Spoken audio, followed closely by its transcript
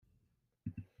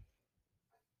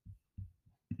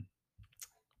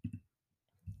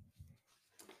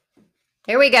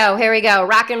Here we go. Here we go.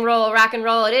 Rock and roll, rock and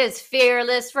roll. It is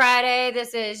Fearless Friday.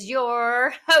 This is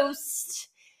your host,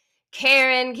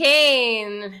 Karen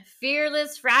Kane.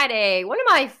 Fearless Friday. One of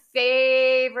my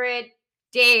favorite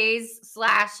days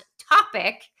slash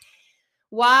topic.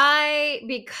 Why?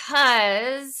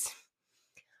 Because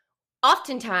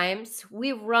oftentimes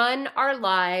we run our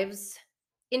lives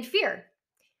in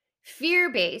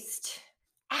fear-based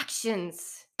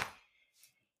actions.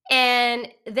 And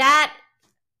that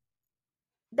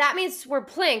means we're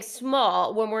playing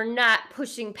small when we're not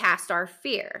pushing past our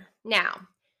fear. Now,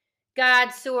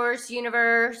 God, source,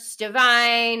 universe,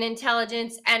 divine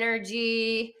intelligence,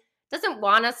 energy doesn't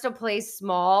want us to play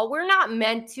small. We're not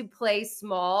meant to play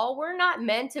small. We're not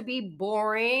meant to be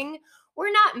boring.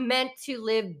 We're not meant to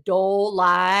live dull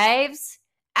lives.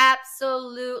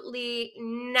 Absolutely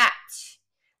not.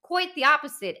 Quite the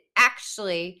opposite,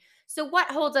 actually. So, what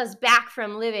holds us back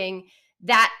from living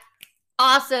that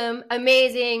awesome,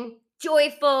 amazing,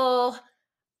 joyful,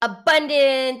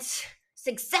 abundant,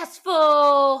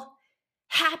 successful,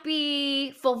 happy,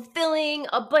 fulfilling,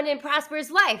 abundant, prosperous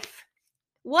life?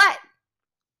 What?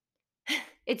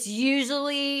 It's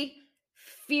usually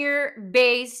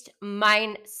fear-based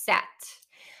mindset.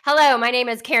 Hello, my name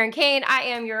is Karen Kane. I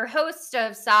am your host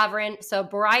of Sovereign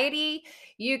Sobriety.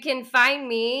 You can find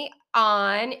me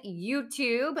on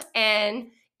YouTube,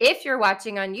 and if you're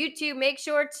watching on YouTube, make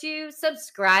sure to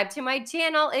subscribe to my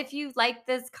channel if you like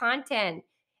this content,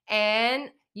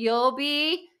 and you'll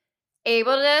be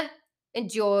able to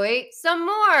enjoy some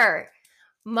more.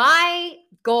 My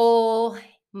goal,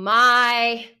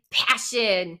 my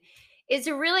passion is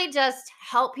to really just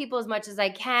help people as much as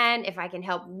I can. If I can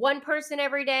help one person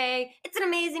every day, it's an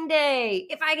amazing day.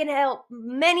 If I can help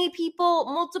many people,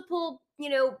 multiple,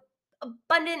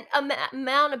 abundant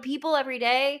amount of people every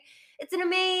day, it's an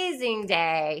amazing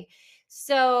day.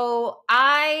 So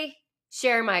I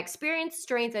share my experience,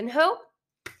 strength, and hope.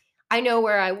 I know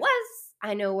where I was,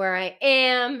 I know where I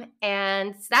am,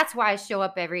 and that's why I show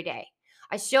up every day.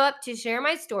 I show up to share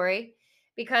my story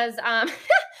because I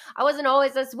wasn't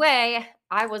always this way.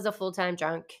 I was a full-time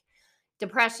drunk.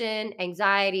 Depression,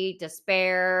 anxiety,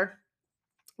 despair,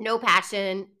 no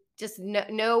passion, just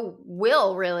no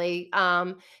will really.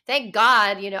 Thank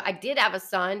God, I did have a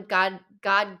son. God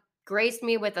graced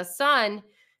me with a son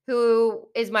who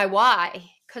is my why.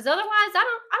 Because otherwise,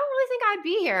 I don't really think I'd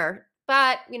be here.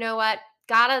 But you know what?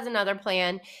 God has another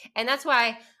plan, and that's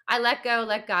why I let go,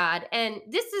 let God. And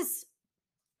this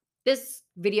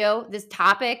video, this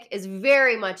topic is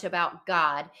very much about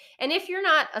God. And if you're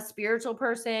not a spiritual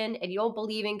person and you don't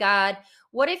believe in God,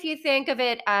 what if you think of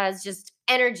it as just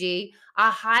energy, a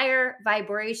higher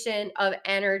vibration of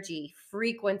energy,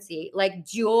 frequency, like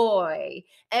joy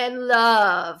and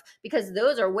love, because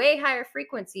those are way higher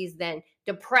frequencies than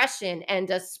depression and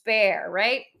despair,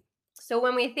 right? So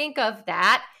when we think of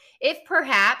that, if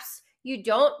perhaps you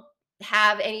don't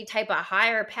have any type of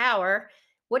higher power,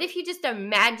 what if you just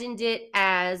imagined it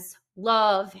as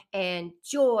love and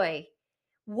joy?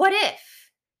 What if,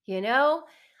 you know?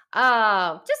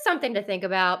 Just something to think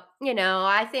about.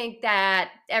 I think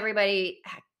that everybody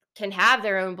can have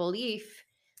their own belief.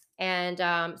 And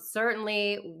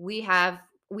certainly we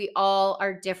all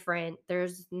are different.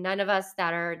 There's none of us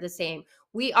that are the same.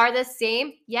 We are the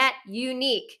same, yet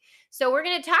unique. So we're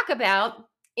going to talk about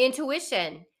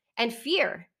intuition and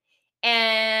fear.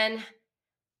 And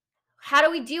how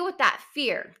do we deal with that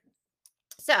fear?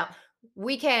 So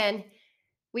we can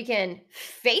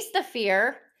face the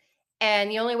fear, and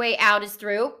the only way out is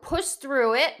push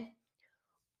through it,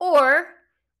 or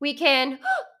we can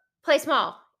play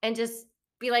small and just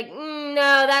be like,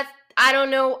 no, I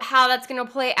don't know how that's gonna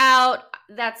play out.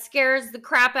 That scares the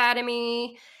crap out of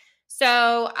me.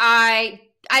 So I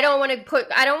don't want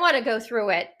to go through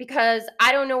it because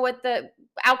I don't know what the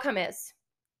outcome is.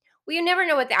 Well, you never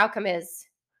know what the outcome is.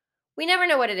 We never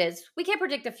know what it is. We can't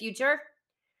predict the future.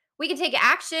 We can take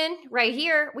action right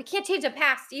here. We can't change the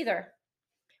past either.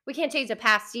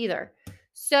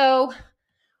 So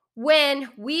when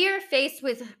we are faced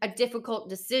with a difficult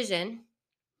decision,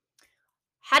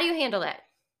 how do you handle it?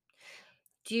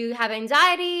 Do you have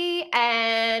anxiety,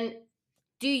 and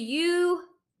do you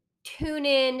tune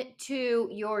in to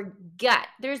your gut?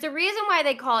 There's a reason why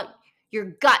they call it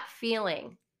your gut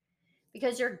feeling,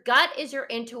 because your gut is your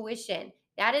intuition.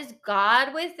 That is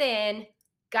God within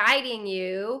guiding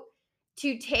you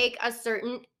to take a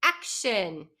certain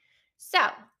action. So,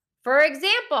 for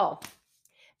example,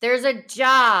 there's a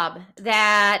job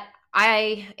that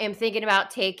I am thinking about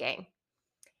taking,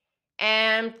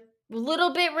 and a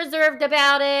little bit reserved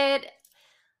about it,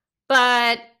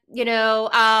 but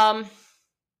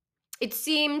it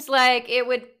seems like it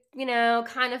would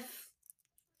kind of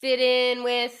fit in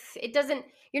with. It doesn't,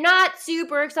 you're not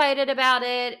super excited about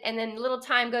it. And then a little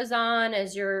time goes on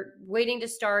as you're waiting to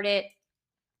start it.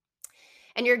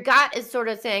 And your gut is sort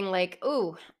of saying like,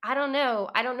 "Ooh, I don't know.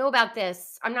 I don't know about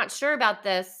this. I'm not sure about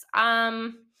this.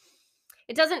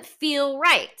 It doesn't feel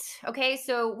right." Okay?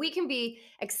 So we can be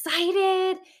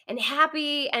excited and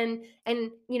happy and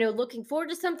looking forward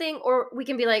to something, or we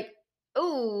can be like,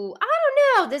 "Oh, I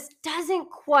don't know. This doesn't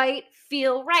quite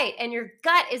feel right." And your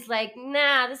gut is like,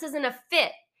 "Nah, this isn't a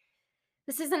fit.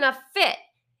 This isn't a fit."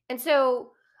 And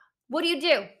so what do you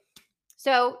do?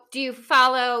 So, do you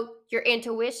follow your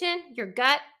intuition, your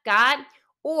gut, God,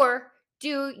 or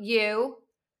do you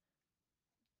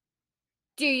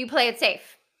play it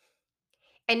safe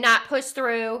and not push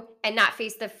through and not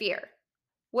face the fear?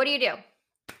 What do you do?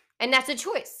 And that's a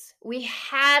choice. We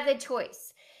have a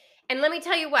choice. And let me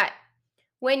tell you what,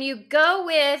 when you go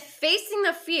with facing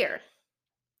the fear,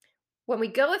 when we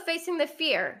go with facing the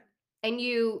fear and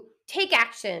you take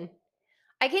action,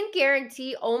 I can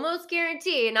guarantee, almost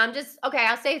guarantee, and I'll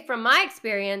say from my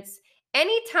experience,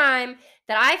 anytime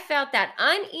that I felt that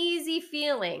uneasy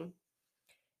feeling,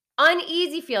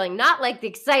 not like the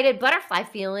excited butterfly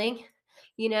feeling,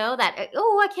 that,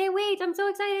 oh, I can't wait. I'm so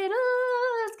excited.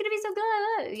 Oh, it's going to be so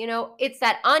good. It's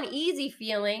that uneasy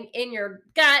feeling in your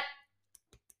gut.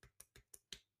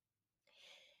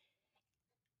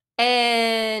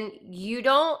 And you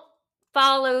don't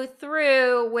follow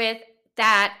through with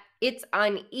that. It's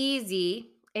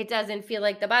uneasy. It doesn't feel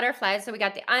like the butterflies. So we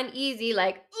got the uneasy,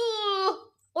 like, ooh,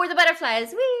 or the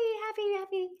butterflies. Wee, happy,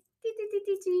 happy.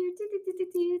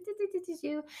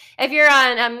 If you're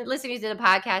on listening to the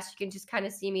podcast, you can just kind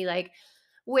of see me like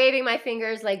waving my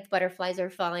fingers like butterflies are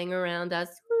falling around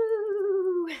us.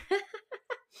 Woo.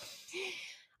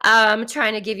 I'm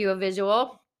trying to give you a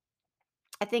visual.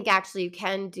 I think actually you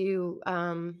can do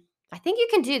I think you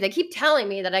can do, they keep telling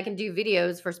me that I can do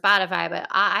videos for Spotify, but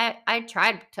I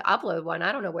tried to upload one.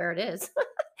 I don't know where it is.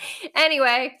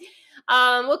 Anyway,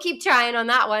 we'll keep trying on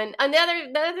that one. And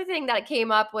the other thing that came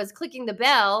up was clicking the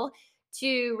bell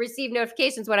to receive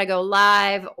notifications when I go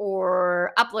live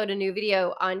or upload a new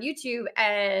video on YouTube.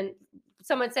 And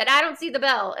someone said, I don't see the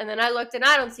bell. And then I looked and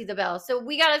I don't see the bell. So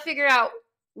we got to figure out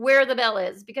where the bell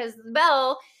is, because the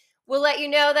bell will let you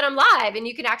know that I'm live and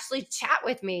you can actually chat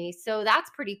with me. So that's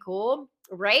pretty cool,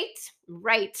 right?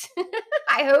 Right.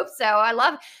 I hope so. I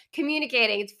love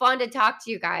communicating. It's fun to talk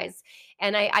to you guys.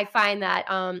 And I find that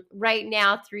right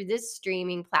now through this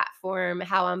streaming platform,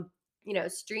 how I'm,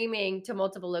 streaming to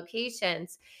multiple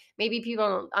locations, maybe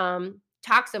people don't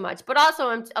talk so much, but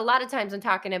also a lot of times I'm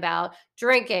talking about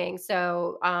drinking.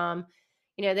 So,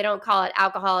 they don't call it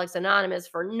Alcoholics Anonymous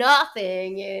for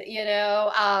nothing,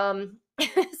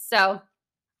 So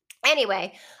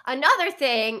anyway, another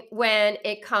thing when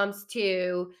it comes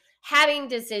to having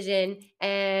decision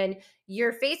and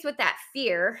you're faced with that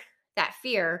fear,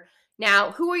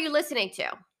 now who are you listening to?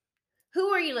 Who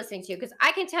are you listening to? Because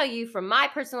I can tell you from my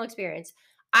personal experience,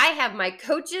 I have my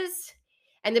coaches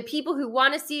and the people who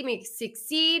want to see me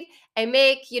succeed and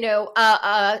make,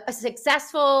 a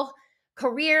successful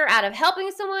career out of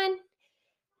helping someone.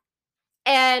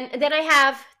 And then I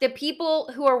have the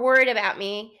people who are worried about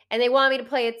me and they want me to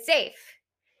play it safe.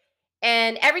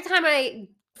 And every time I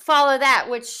follow that,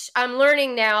 which I'm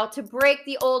learning now to break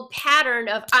the old pattern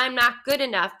of I'm not good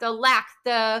enough, the lack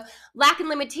and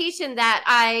limitation that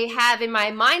I have in my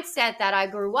mindset that I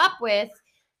grew up with,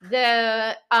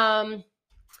 the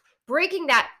breaking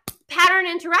that pattern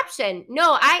interruption.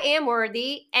 No, I am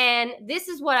worthy and this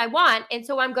is what I want. And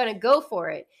so I'm going to go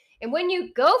for it. And when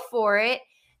you go for it,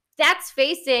 that's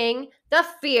facing the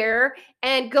fear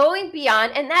and going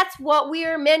beyond. And that's what we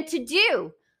are meant to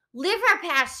do. Live our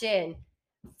passion,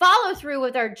 follow through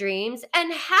with our dreams,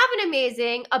 and have an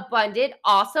amazing, abundant,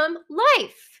 awesome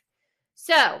life.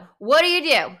 So, what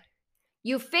do?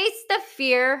 You face the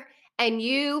fear and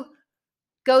you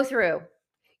go through.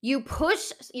 You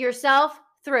push yourself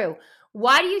through.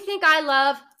 Why do you think I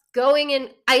love going in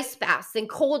ice baths and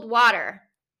cold water?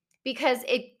 Because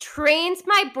it trains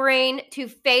my brain to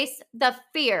face the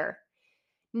fear,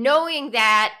 knowing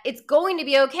that it's going to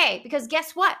be okay. Because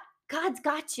guess what? God's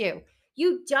got you.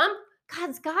 You jump,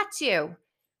 God's got you.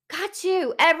 Got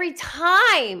you every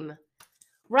time,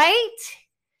 right?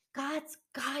 God's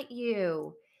got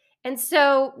you. And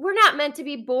so we're not meant to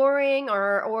be boring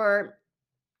or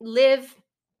live.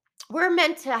 We're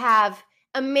meant to have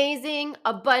amazing,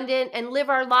 abundant, and live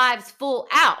our lives full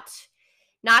out.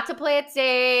 Not to play it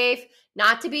safe,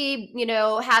 not to be,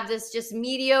 have this just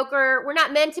mediocre. We're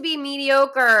not meant to be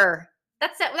mediocre.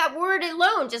 that word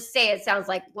alone, just say it sounds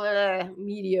like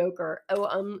mediocre.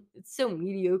 Oh, it's so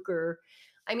mediocre.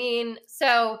 I mean,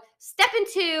 so step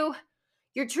into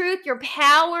your truth, your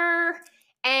power,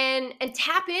 and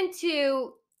tap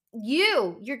into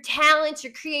your talents,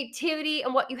 your creativity,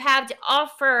 and what you have to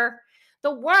offer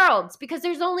the world, because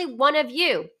there's only one of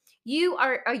you. You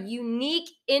are a unique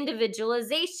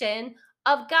individualization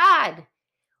of God.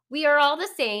 We are all the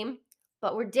same,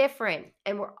 but we're different,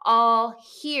 and we're all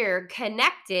here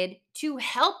connected to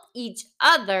help each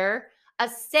other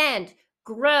ascend,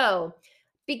 grow,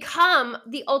 become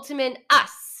the ultimate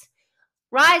us,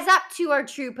 rise up to our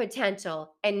true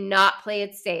potential, and not play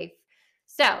it safe.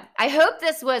 So, I hope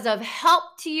this was of help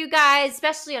to you guys,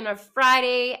 especially on a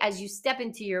Friday as you step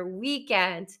into your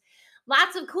weekend.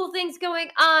 Lots of cool things going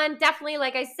on. Definitely,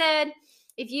 like I said,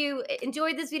 if you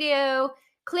enjoyed this video,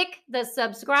 click the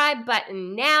subscribe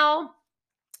button now.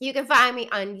 You can find me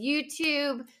on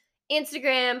YouTube,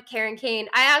 Instagram, Karen Kane.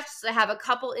 I actually have a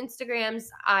couple Instagrams.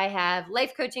 I have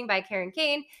Life Coaching by Karen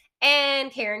Kane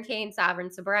and Karen Kane Sovereign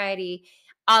Sobriety.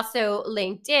 Also,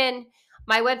 LinkedIn.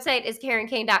 My website is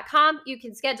KarenKane.com. You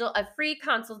can schedule a free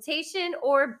consultation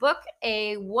or book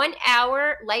a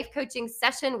 1-hour life coaching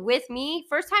session with me.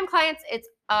 First time clients, it's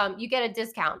you get a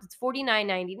discount. It's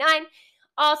 $49.99.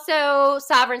 Also,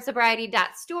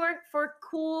 sovereignsobriety.store for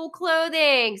cool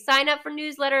clothing. Sign up for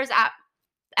newsletters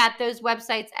at those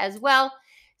websites as well,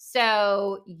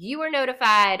 so you are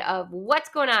notified of what's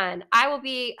going on. I will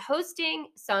be hosting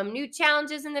some new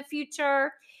challenges in the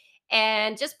future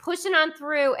and just pushing on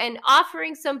through and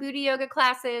offering some booty yoga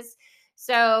classes.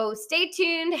 So stay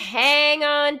tuned, hang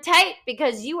on tight,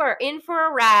 because you are in for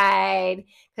a ride,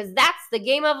 because that's the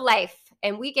game of life,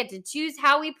 and we get to choose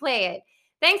how we play it.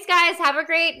 Thanks, guys. Have a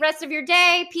great rest of your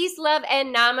day. Peace, love,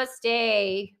 and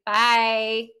namaste.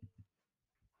 Bye.